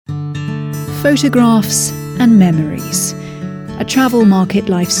Photographs and Memories, a Travel Market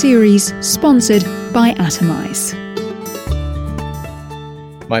Life series sponsored by Atomize.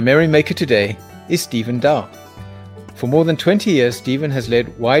 My merrymaker today is Stephen Dow. For more than 20 years, Stephen has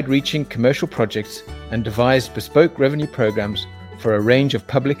led wide-reaching commercial projects and devised bespoke revenue programs for a range of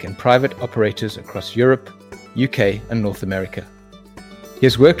public and private operators across Europe, UK and North America. He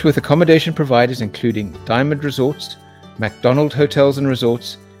has worked with accommodation providers including Diamond Resorts, McDonald Hotels and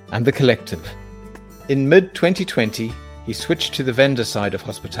Resorts, and The Collective. In mid-2020, he switched to the vendor side of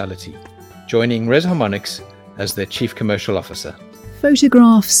hospitality, joining Res Harmonics as their Chief Commercial Officer.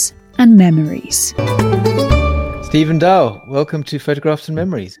 Photographs and Memories. Stephen Dow, welcome to Photographs and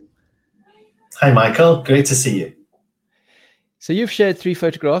Memories. Hi, Michael. Great to see you. So you've shared 3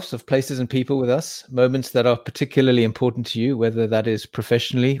 photographs of places and people with us, moments that are particularly important to you, whether that is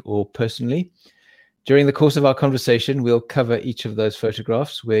professionally or personally. During the course of our conversation, we'll cover each of those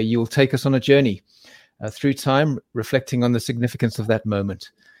photographs where you'll take us on a journey through time, reflecting on the significance of that moment.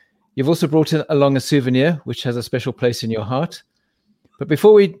 You've also brought along a souvenir, which has a special place in your heart. But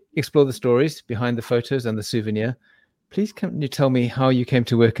before we explore the stories behind the photos and the souvenir, please can you tell me how you came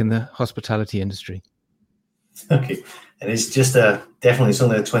to work in the hospitality industry? Okay. And it's just it's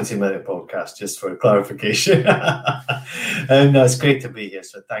only a 20-minute podcast, just for clarification. And it's great to be here.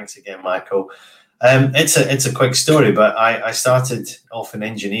 So thanks again, Michael. It's a quick story, but I started off in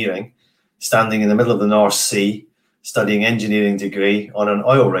engineering, standing in the middle of the North Sea, studying engineering degree on an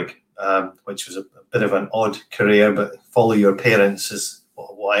oil rig, which was a bit of an odd career, but follow your parents is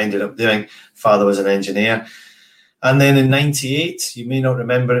what I ended up doing. Father was an engineer. And then in 98, you may not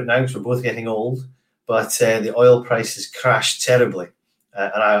remember it now because we're both getting old, but the oil prices crashed terribly.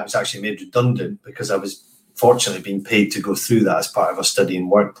 And I was actually made redundant because I was fortunately being paid to go through that as part of a study and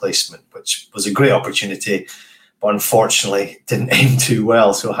work placement, which was a great opportunity, but unfortunately didn't end too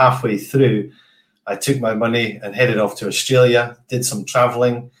well. So halfway through, I took my money and headed off to Australia, did some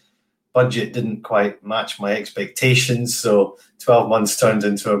traveling. Budget didn't quite match my expectations. So 12 months turned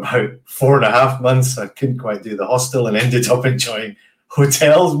into about 4.5 months. I couldn't quite do the hostel and ended up enjoying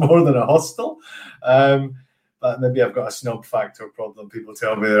hotels more than a hostel. But maybe I've got a snob factor problem, people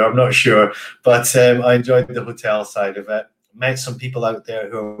tell me there, I'm not sure. But I enjoyed the hotel side of it. Met some people out there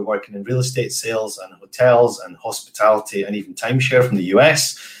who are working in real estate sales and hotels and hospitality and even timeshare from the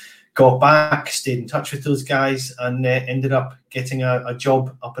US. Got back, stayed in touch with those guys and ended up getting a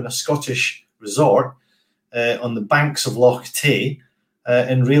job up in a Scottish resort on the banks of Loch Tay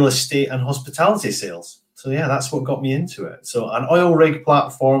in real estate and hospitality sales. So yeah, that's what got me into it. So an oil rig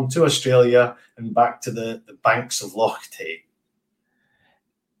platform to Australia and back to the banks of Loch Tay.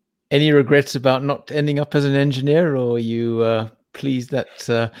 Any regrets about not ending up as an engineer, or are you pleased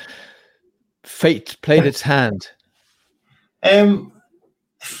that fate played its hand? I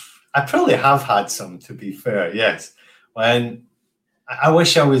probably have had some, to be fair, yes. When I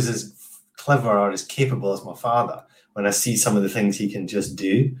wish I was as clever or as capable as my father when I see some of the things he can just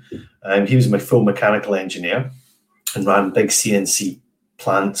do. He was my full mechanical engineer and ran big CNC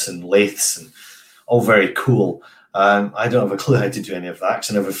plants and lathes and all very cool. I don't have a clue how to do any of that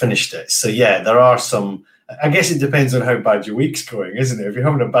because I never finished it. So yeah, there are some, I guess it depends on how bad your week's going, isn't it? If you're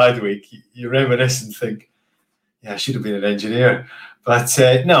having a bad week, you reminisce and think, yeah, I should have been an engineer. But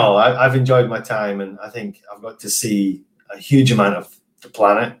no, I've enjoyed my time and I think I've got to see a huge amount of the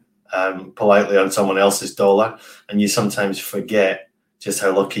planet politely on someone else's dollar. And you sometimes forget just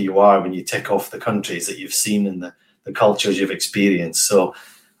how lucky you are when you tick off the countries that you've seen and the cultures you've experienced. So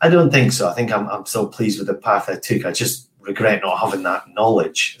I don't think so. I think I'm so pleased with the path I took. I just regret not having that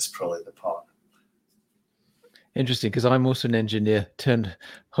knowledge is probably the part. Interesting, because I'm also an engineer turned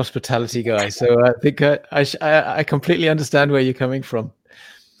hospitality guy. So I think I completely understand where you're coming from.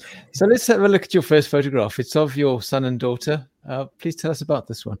 So let's have a look at your first photograph. It's of your son and daughter. Please tell us about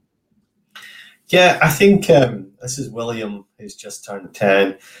this one. Yeah, I think this is William, who's just turned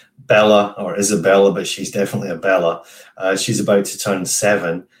 10. Bella, or Isabella, but she's definitely a Bella. She's about to turn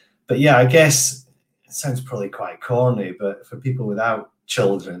 7. But yeah, I guess it sounds probably quite corny, but for people without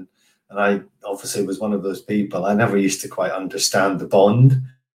children, and I obviously was one of those people, I never used to quite understand the bond.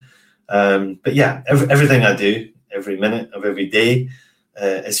 But yeah, everything I do, every minute of every day,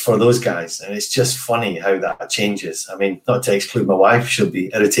 is for those guys. And it's just funny how that changes. I mean, not to exclude my wife, she'll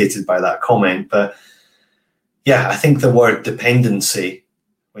be irritated by that comment. But yeah, I think the word dependency,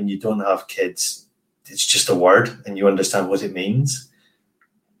 when you don't have kids, it's just a word and you understand what it means.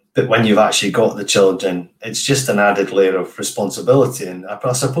 But when you've actually got the children, it's just an added layer of responsibility and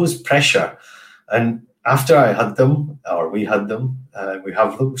I suppose pressure. And after I had them, or we had them, we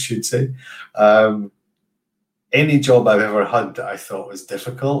have them, I should say, any job I've ever had that I thought was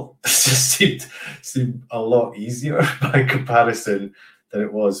difficult just seemed a lot easier by comparison than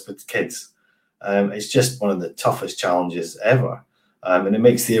it was with kids. It's just one of the toughest challenges ever. And it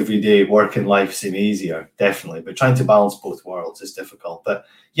makes the everyday working life seem easier, definitely. But trying to balance both worlds is difficult. But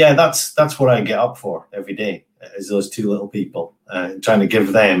yeah, that's what I get up for every day, is those two little people, trying to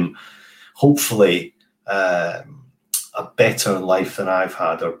give them, hopefully, a better life than I've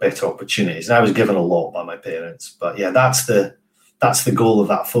had, or better opportunities. And I was given a lot by my parents. But yeah, that's the goal of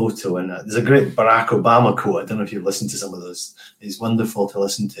that photo. And there's a great Barack Obama quote. I don't know if you've listened to some of those. It's wonderful to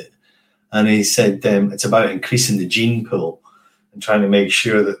listen to. And he said it's about increasing the gene pool and trying to make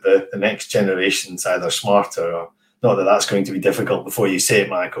sure that the next generation's either smarter, or not that that's going to be difficult before you say it,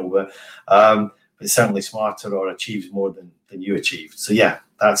 Michael, but certainly smarter or achieves more than you achieved. So yeah,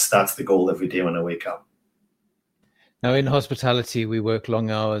 that's the goal every day when I wake up. Now, in hospitality, we work long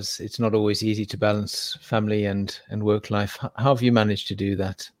hours. It's not always easy to balance family and work life. How have you managed to do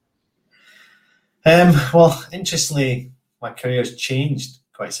that? Well, interestingly, my career's changed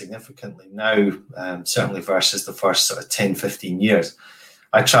quite significantly now, certainly versus the first sort of 10, 15 years.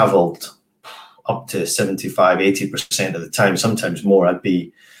 I travelled up to 75, 80% of the time, sometimes more. I'd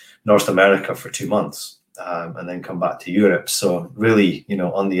be North America for 2 months and then come back to Europe. So really,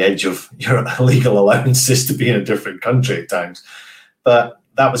 on the edge of your legal allowances to be in a different country at times. But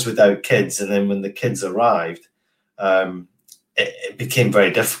that was without kids. And then when the kids arrived, it became very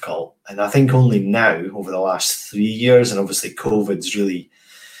difficult. And I think only now, over the last 3 years, and obviously COVID's really,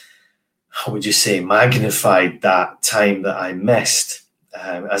 how would you say, magnified that time that I missed,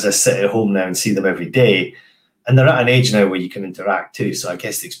 as I sit at home now and see them every day. And they're at an age now where you can interact too. So I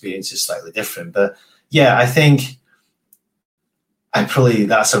guess the experience is slightly different. But yeah, I think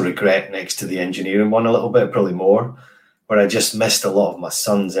that's a regret next to the engineering one a little bit, probably more, where I just missed a lot of my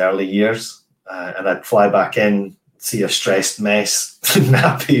son's early years. And I'd fly back in, see a stressed mess,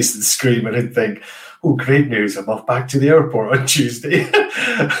 nappies and screaming, and think, oh, great news, I'm off back to the airport on Tuesday.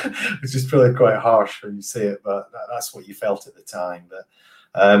 Which is probably quite harsh when you say it, but that's what you felt at the time.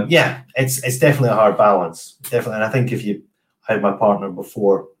 But yeah, it's definitely a hard balance. Definitely. And I think if you had my partner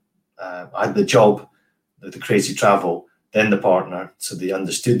before, I had the job, the crazy travel, then the partner, so they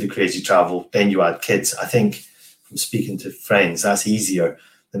understood the crazy travel, then you had kids. I think from speaking to friends, that's easier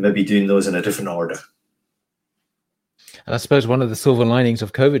than maybe doing those in a different order. And I suppose one of the silver linings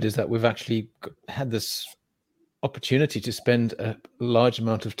of COVID is that we've actually had this opportunity to spend a large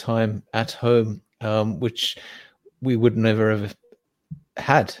amount of time at home, which we would never have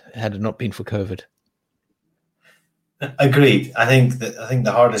had it not been for COVID. Agreed. I think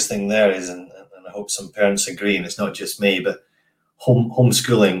the hardest thing there is, and I hope some parents agree, and it's not just me, but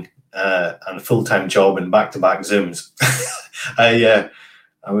homeschooling and a full-time job and back-to-back Zooms.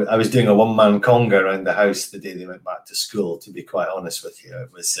 I was doing a one-man conga around the house the day they went back to school, to be quite honest with you.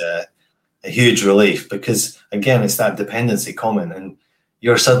 It was a huge relief because, again, it's that dependency comment, and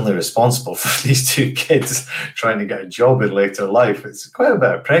you're suddenly responsible for these two kids trying to get a job in later life. It's quite a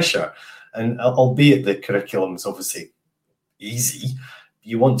bit of pressure. And albeit the curriculum is obviously easy,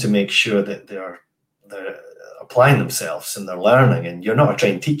 you want to make sure that they're applying themselves and they're learning, and you're not a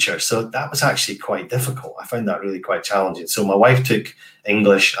trained teacher. So that was actually quite difficult. I found that really quite challenging. So my wife took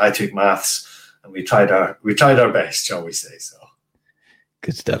English, I took maths, and we tried our best, shall we say. So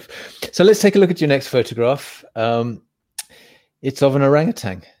good stuff. So let's take a look at your next photograph. It's of an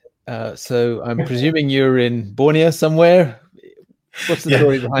orangutan. So I'm presuming you're in Borneo somewhere. What's the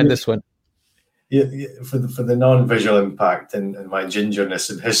story behind this one? Yeah, for the non-visual impact and my gingerness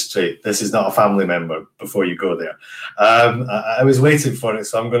in history, this is not a family member before you go there. I was waiting for it,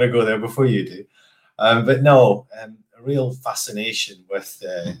 so I'm going to go there before you do. But no, a real fascination with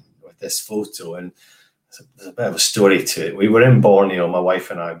this photo, and there's a bit of a story to it. We were in Borneo, my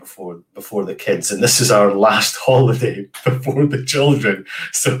wife and I, before the kids, and this is our last holiday before the children.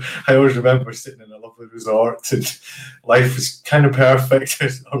 So I always remember sitting in a lovely resort, and life was kind of perfect,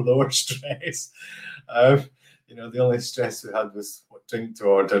 or lower stress. The only stress we had was what drink to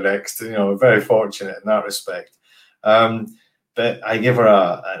order next. We're very fortunate in that respect. But I gave her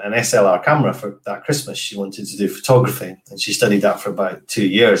an SLR camera for that Christmas. She wanted to do photography, and she studied that for about 2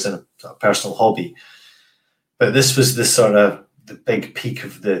 years in a personal hobby. But this was the big peak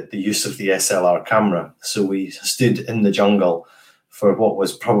of the use of the SLR camera. So we stood in the jungle for what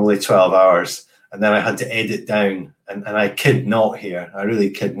was probably 12 hours. And then I had to edit down. And I kid not here. I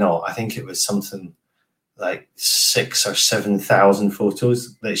really kid not. I think it was something like 6,000 or 7,000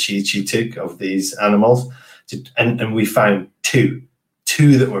 photos that she took of these animals. And we found two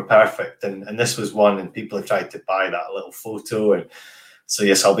that were perfect. And this was one. And people have tried to buy that little photo. And So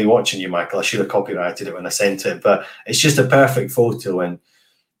yes, I'll be watching you, Michael. I should have copyrighted it when I sent it, but it's just a perfect photo. And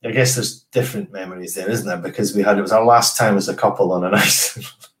I guess there's different memories there, isn't there? Because it was our last time as a couple on a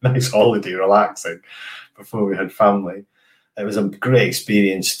nice holiday, relaxing before we had family. It was a great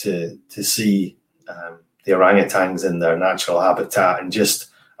experience to see the orangutans in their natural habitat, and just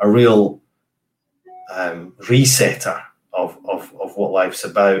a real resetter of what life's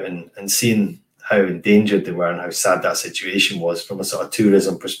about, and seeing how endangered they were and how sad that situation was from a sort of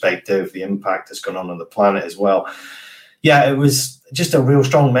tourism perspective, the impact that's gone on the planet as well. Yeah, it was just a real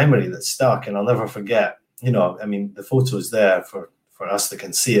strong memory that stuck, and I'll never forget. I mean, the photo's there for us that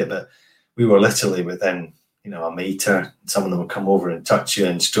can see it, but we were literally within, a meter. Some of them would come over and touch you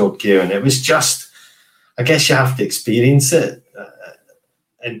and stroke you, and it was just, I guess you have to experience it,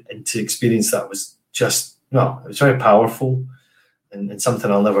 and to experience that was just, it was very powerful, and something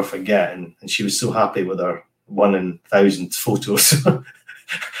I'll never forget. And she was so happy with her 1 in 1,000 photos.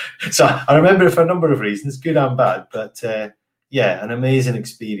 So I remember it for a number of reasons, good and bad, but an amazing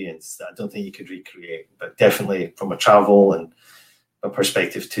experience that I don't think you could recreate, but definitely from a travel and a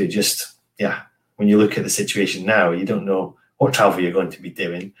perspective too. Just, when you look at the situation now, you don't know what travel you're going to be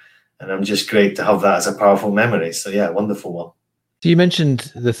doing. And I'm just great to have that as a powerful memory. So wonderful one. So you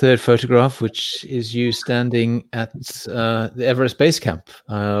mentioned the third photograph, which is you standing at the Everest Base Camp,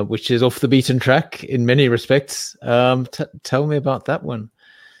 which is off the beaten track in many respects. Tell me about that one.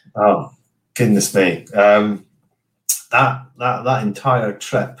 Oh, goodness me. That entire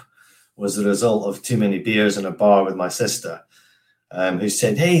trip was the result of too many beers in a bar with my sister, who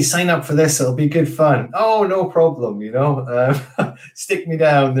said, "Hey, sign up for this. It'll be good fun." Oh, no problem. Stick me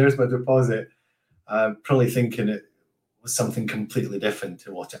down. There's my deposit. Probably thinking it was something completely different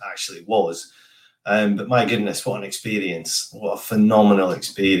to what it actually was. But my goodness, what an experience. What a phenomenal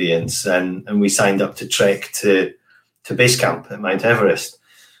experience. And we signed up to trek to base camp at Mount Everest.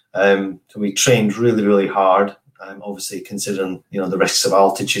 So we trained really, really hard. Obviously, considering the risks of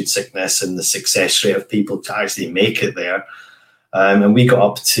altitude sickness and the success rate of people to actually make it there. And we got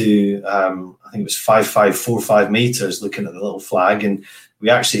up to, I think it was 5,545 meters, looking at the little flag. And we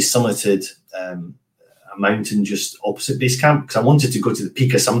actually summited a mountain just opposite base camp, because I wanted to go to the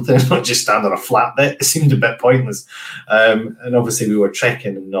peak of something, not just stand on a flat bit. It seemed a bit pointless. And obviously we were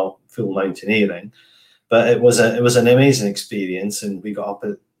trekking and not full mountaineering. But it was an amazing experience. And we got up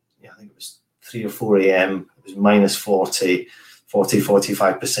at, I think it was 3 or 4 a.m. It was minus 40,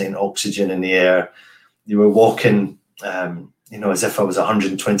 45% oxygen in the air. You were walking, as if I was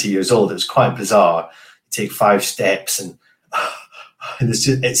 120 years old. It was quite bizarre. You take 5 steps and it's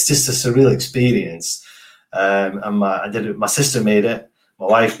just a surreal experience. And my sister made it, my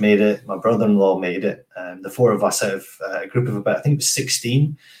wife made it, my brother-in-law made it. The 4 of us out of a group of about, I think it was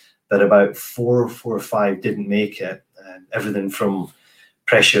 16, but about 4 or 5 didn't make it. Everything from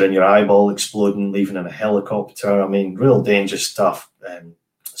pressure in your eyeball exploding, leaving in a helicopter. I mean, real dangerous stuff.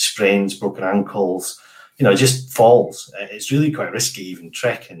 Sprains, broken ankles, just falls. It's really quite risky, even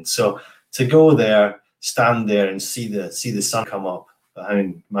trekking. So to go there, stand there and see the sun come up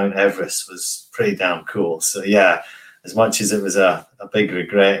behind Mount Everest was pretty damn cool. So as much as it was a big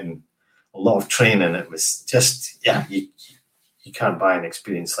regret and a lot of training, it was just, you can't buy an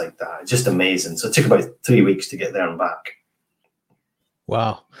experience like that. It's just amazing. So it took about 3 weeks to get there and back.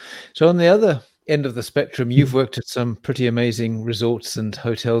 Wow. So on the other end of the spectrum, you've worked at some pretty amazing resorts and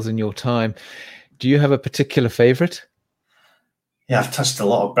hotels in your time. Do you have a particular favorite? Yeah, I've touched a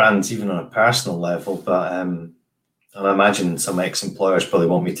lot of brands, even on a personal level, but and I imagine some ex-employers probably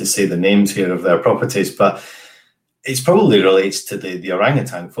want me to say the names here of their properties, but it probably relates to the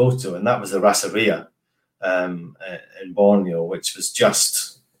orangutan photo, and that was the Rasaria in Borneo, which was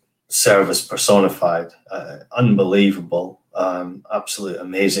just service personified. Unbelievable, absolute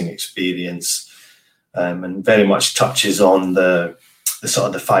amazing experience, and very much touches on the sort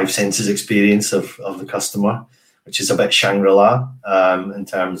of the 5 senses experience of the customer, which is a bit Shangri-La in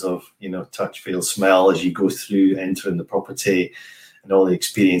terms of, touch, feel, smell as you go through entering the property, and all the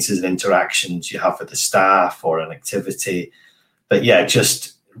experiences and interactions you have with the staff or an activity. But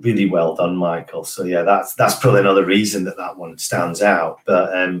just really well done, Michael. So that's probably another reason that one stands out.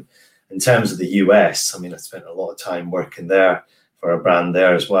 But in terms of the US, I mean, I spent a lot of time working there for a brand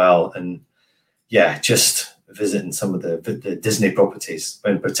there as well. And just visiting some of the Disney properties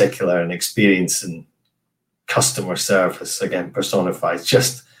in particular, and experiencing customer service, again, personified.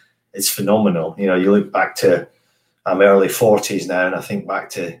 It's phenomenal. You look back to, I'm early 40s now, and I think back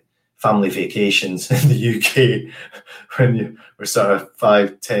to family vacations in the UK when you were sort of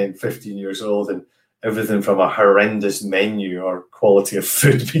 5, 10, 15 years old, and everything from a horrendous menu or quality of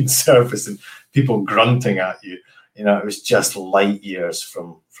food being serviced and people grunting at you, You know, it was just light years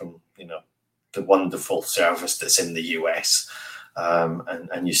from you know, the wonderful service that's in the US.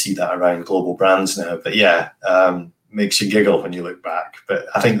 And you see that around global brands now. But yeah, makes you giggle when you look back. But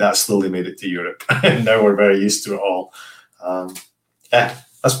I think that slowly made it to Europe. And now we're very used to it all. Yeah,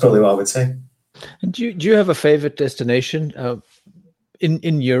 that's probably what I would say. And do you have a favorite destination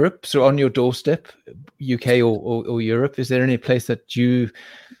in Europe? So on your doorstep, UK or Europe, is there any place that you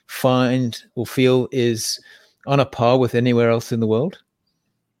find or feel is on a par with anywhere else in the world?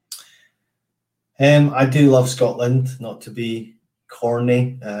 I do love Scotland, not to be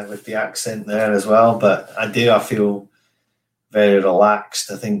corny with the accent there as well, but I feel very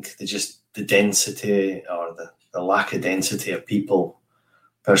relaxed. I think the density or the lack of density of people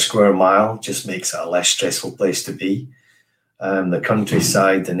per square mile just makes it a less stressful place to be. The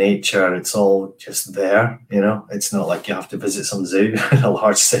countryside, the nature, it's all just there, you know. It's not like you have to visit some zoo in a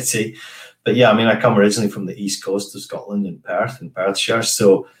large city. But yeah, I mean, I come originally from the east coast of Scotland in Perthshire,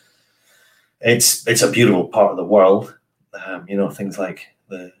 so it's a beautiful part of the world. You know, things like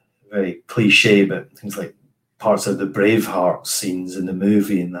the very cliche, but things like parts of the Braveheart scenes in the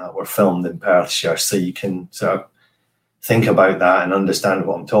movie and that were filmed in Perthshire, so you can sort of think about that and understand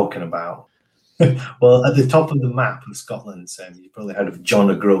what I'm talking about. Well, at the top of the map of Scotland, you've probably heard of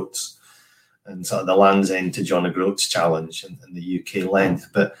John O'Groats and sort of the Land's End to John O'Groats challenge and the UK length.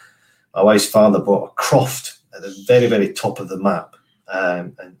 But my wife's father bought a croft at the very, very top of the map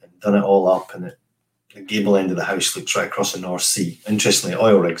and done it all up. And the gable end of the house looks right across the North Sea. Interestingly,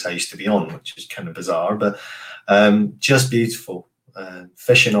 oil rigs I used to be on, which is kind of bizarre, but just beautiful.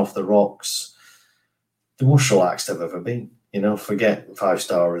 Fishing off the rocks, the most relaxed I've ever been. You know, forget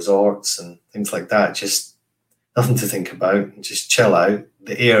 5-star resorts and things like that. Just nothing to think about. Just chill out.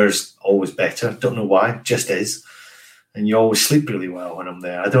 The air's always better. Don't know why. Just is. And you always sleep really well when I'm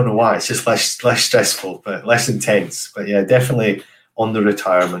there. I don't know why. It's just less stressful, but less intense. But yeah, definitely on the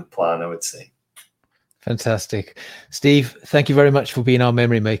retirement plan, I would say. Fantastic. Steve, thank you very much for being our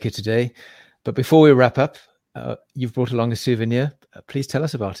memory maker today. But before we wrap up, you've brought along a souvenir. Please tell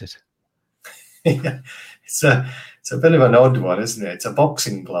us about it. Yeah, it's a bit of an odd one, isn't it? It's a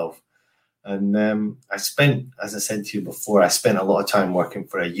boxing glove. And as I said to you before, I spent a lot of time working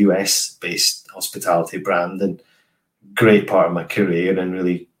for a US-based hospitality brand, and great part of my career, and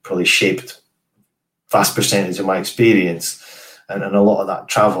really probably shaped vast percentage of my experience and a lot of that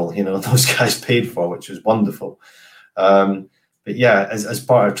travel, you know, those guys paid for, which was wonderful. But yeah, as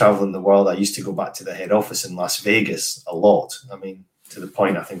part of traveling the world, I used to go back to the head office in Las Vegas a lot. I mean, to the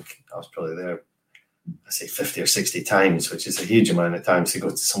point, I think I was probably there, I say 50 or 60 times, which is a huge amount of times to go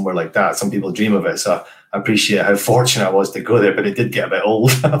to somewhere like that. Some people dream of it. So I appreciate how fortunate I was to go there, but it did get a bit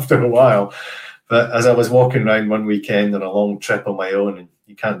old after a while. But as I was walking around one weekend on a long trip on my own, and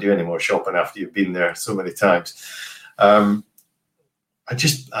you can't do any more shopping after you've been there so many times, I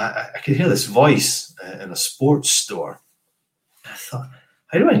could hear this voice in a sports store. I thought,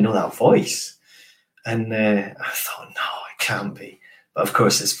 how do I know that voice? And I thought, no, it can't be. But of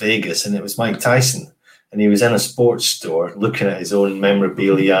course, it's Vegas, and it was Mike Tyson. And he was in a sports store looking at his own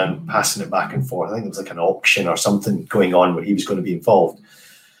memorabilia and passing it back and forth. I think it was like an auction or something going on where he was going to be involved.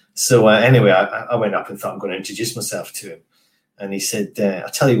 So anyway, I went up and thought I'm going to introduce myself to him. And he said, I'll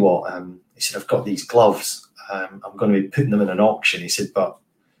tell you what, he said, I've got these gloves. I'm going to be putting them in an auction. He said, but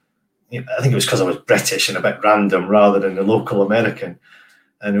you know, I think it was because I was British and a bit random rather than a local American.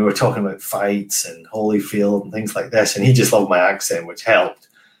 And we were talking about fights and Holyfield and things like this. And he just loved my accent, which helped.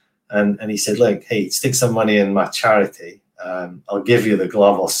 And he said, look, hey, stick some money in my charity. I'll give you the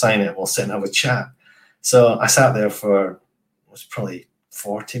glove. I'll sign it. And we'll sit and have a chat. So I sat there for, it was probably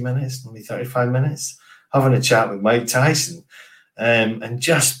 40 minutes, maybe 35 minutes, having a chat with Mike Tyson. And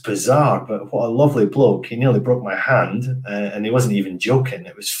just bizarre, but what a lovely bloke. He nearly broke my hand, and he wasn't even joking.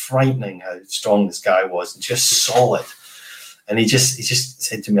 It was frightening how strong this guy was and just solid. And he just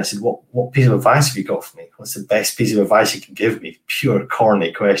said to me, I said, what piece of advice have you got for me? What's the best piece of advice you can give me? Pure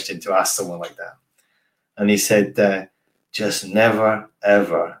corny question to ask someone like that. And he said, just never,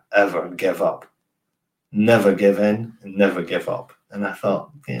 ever, ever give up. Never give in and never give up. And I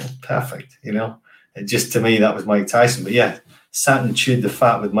thought, yeah, perfect. You know, it just, to me, that was Mike Tyson. But yeah, sat and chewed the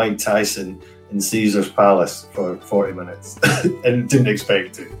fat with Mike Tyson in Caesar's Palace for 40 minutes and didn't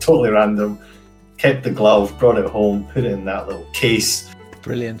expect to. Totally random. Kept the glove, brought it home, put it in that little case.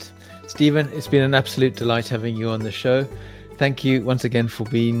 Brilliant. Stephen, it's been an absolute delight having you on the show. Thank you once again for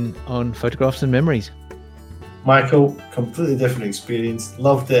being on Photographs and Memories. Michael, completely different experience.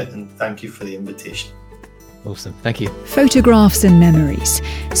 Loved it, and thank you for the invitation. Awesome. Thank you. Photographs and Memories,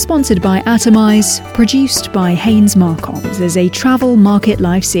 sponsored by Atomize, produced by Haynes Marcoms as a travel market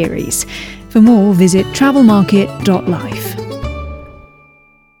life series. For more, visit travelmarket.life.